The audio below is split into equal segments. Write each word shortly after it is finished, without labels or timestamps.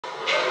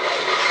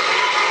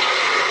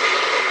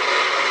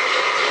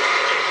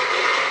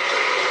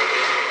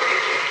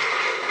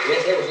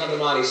to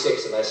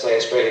 '96 and they say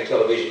Australian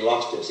television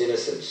lost its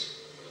innocence,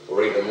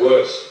 or even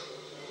worse,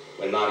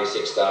 when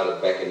 '96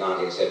 started back in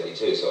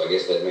 1972, so I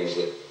guess that means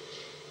that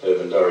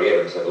Herb and Dorrie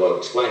Evans have a lot of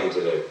explaining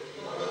to do.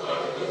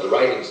 The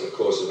ratings, of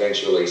course,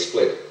 eventually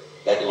split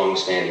that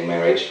long-standing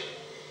marriage,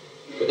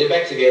 but they're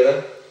back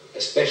together,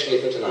 especially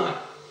for tonight.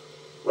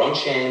 Ron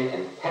Shand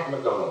and Pat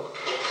McDonald.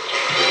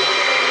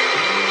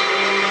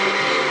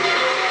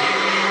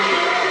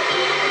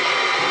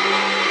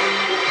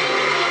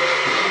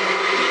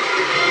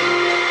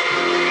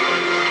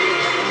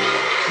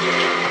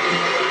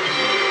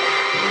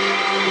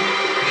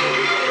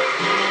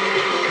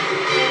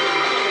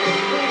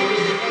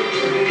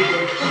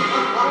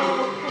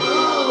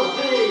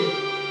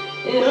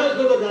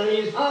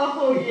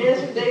 Oh, yes,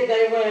 indeed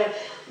they were.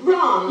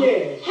 Ron,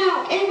 yes.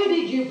 However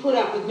did you put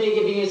up with me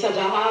giving you such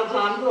a hard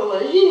time for all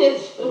those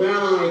years?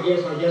 Well, I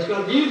guess I just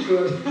got used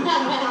to it.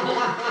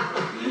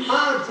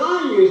 Hard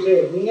time, you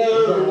said.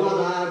 No, not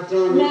a hard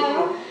time.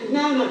 No?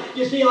 No.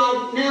 You see,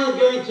 I'm now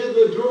going to the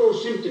withdrawal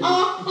symptoms.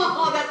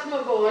 Oh, that's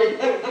my boy.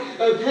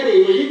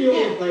 Paddy, will you do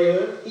me a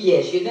favour?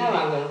 Yes, you know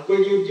I will.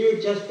 Will you do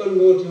it just one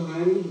more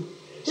time?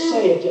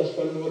 Say it just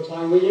one more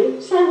time, will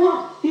you? Say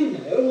what? You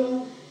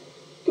know,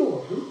 go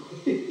on.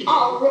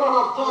 Oh,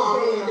 Ron.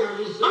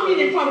 I mean,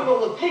 in front of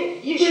all the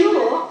people. You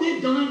sure? They're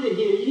dying to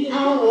hear you.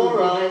 Oh, all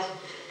right.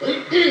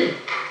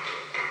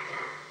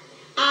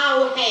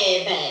 Oh,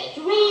 Herbert,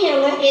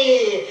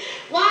 really?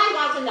 Why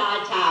wasn't I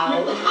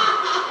told?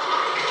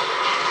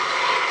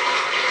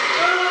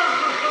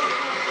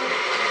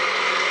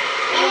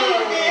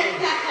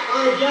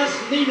 I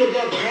just needed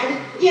that, Paddy.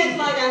 Yes,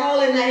 like a hole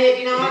in the head.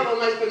 You know, I've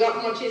almost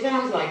forgotten what she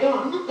sounds like. Go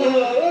on.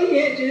 Oh,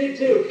 yes, you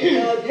too.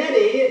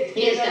 Paddy,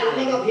 yes,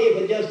 darling. Not up here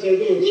for just a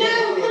little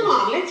chat. No, come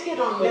on, let's get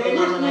on with the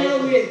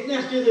nominations.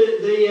 Let's do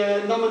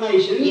the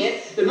nominations.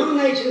 Yes. The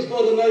nominations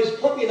for the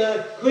most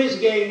popular quiz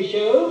game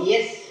show.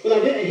 Yes. Well,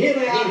 here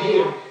they are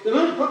here. The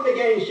most popular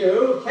game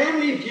show,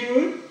 Family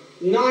Feud,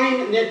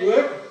 9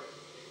 Network.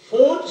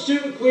 Ford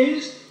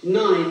Superquiz,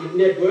 9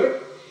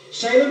 Network.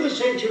 Sale of the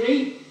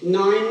Century,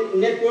 9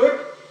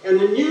 Network. And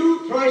the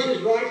new Price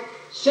is Right,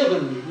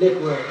 7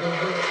 Network.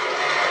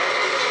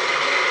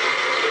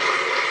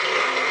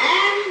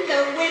 And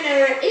the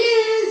winner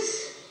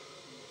is...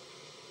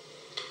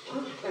 Oh,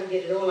 I've got to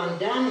get it all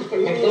undone.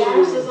 Put my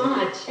glasses on,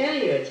 I tell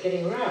you, it's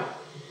getting rough.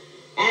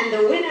 And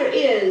the winner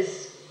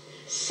is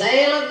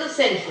Sale of the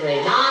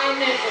Century, 9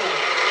 Network.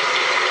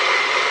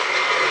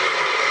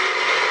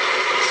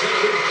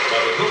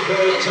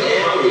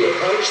 Now we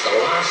approach the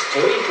last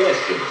 3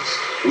 questions.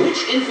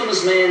 Which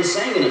infamous man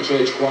sang in a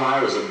church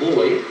choir as a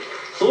boy,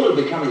 thought of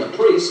becoming a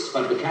priest,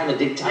 but became a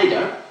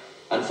dictator,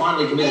 and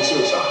finally committed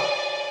suicide?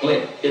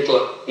 Glenn.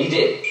 Hitler. He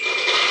did.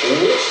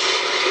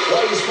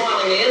 What are you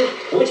smiling in?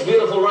 Which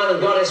beautiful Roman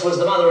goddess was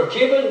the mother of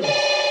Cupid?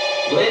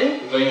 Glenn?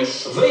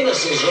 Venus.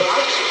 Venus is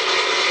right.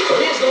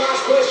 Well, here's the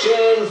last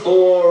question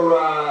for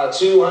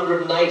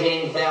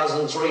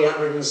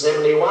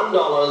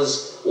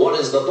 $218,371. What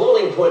is the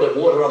boiling point of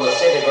water on the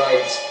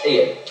centigrades,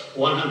 Ian?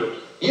 100.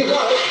 You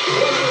got it.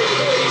 100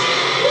 degrees.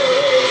 There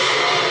it is.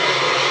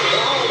 The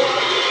whole lot.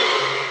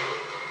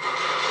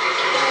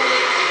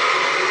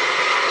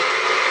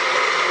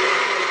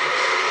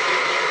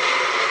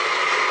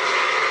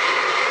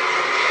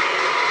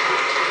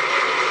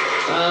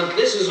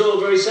 This is all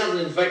very sudden.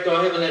 In fact,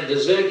 I haven't had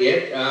dessert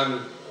yet.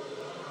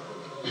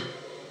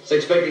 So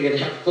expecting it to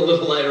happen a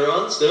little later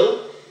on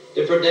still.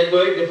 Different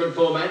network, different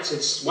formats.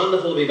 It's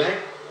wonderful to be back.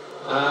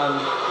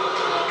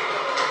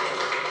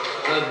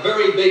 A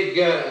very big...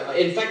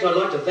 in fact, I'd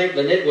like to thank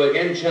the network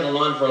and Channel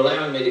 9 for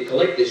allowing me to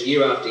collect this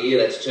year after year.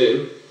 That's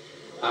 2.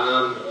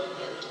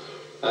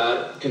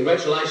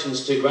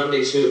 Congratulations to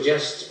Grundy's who have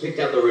just picked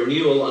up the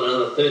renewal on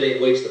another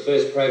 13 weeks, the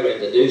first program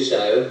to do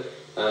so.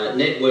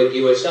 Network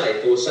USA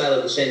for Sale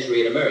of the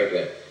Century in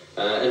America.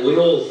 And we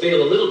all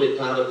feel a little bit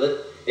part of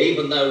it,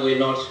 even though we're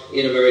not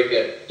in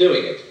America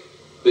doing it.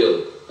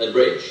 Bill and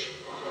Bridge.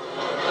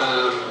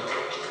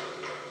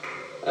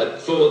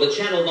 For the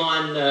Channel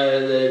 9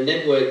 the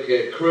network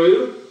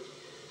crew,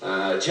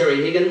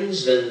 Terry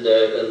Higgins and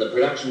the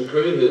production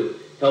crew who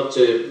helped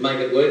to make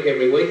it work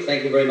every week,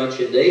 thank you very much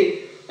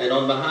indeed. And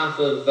on behalf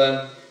of,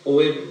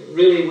 we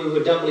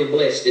were doubly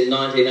blessed in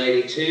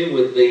 1982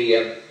 with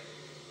the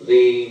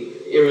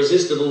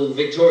irresistible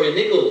Victoria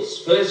Nichols,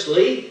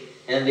 firstly,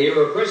 and the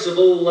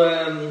irrepressible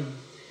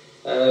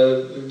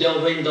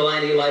Delvine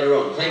Delaney later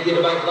on. Thank you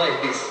to both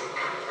ladies.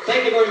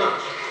 Thank you very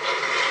much.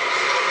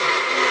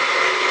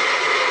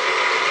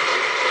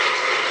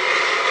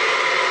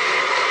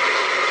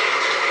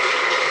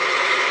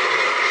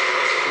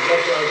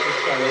 Congratulations,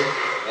 Tony,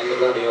 and the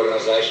Grundy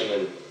organisation,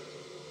 and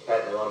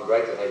Pat and Ron,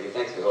 great to have you.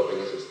 Thanks for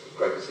helping us. It's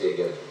great to see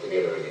you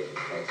together again.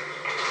 Thanks.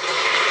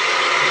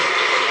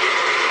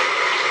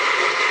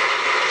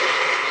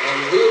 And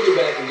we'll be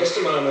back in just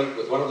a moment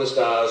with one of the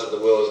stars of the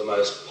world's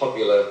most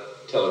popular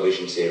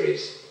television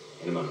series.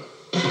 In a moment.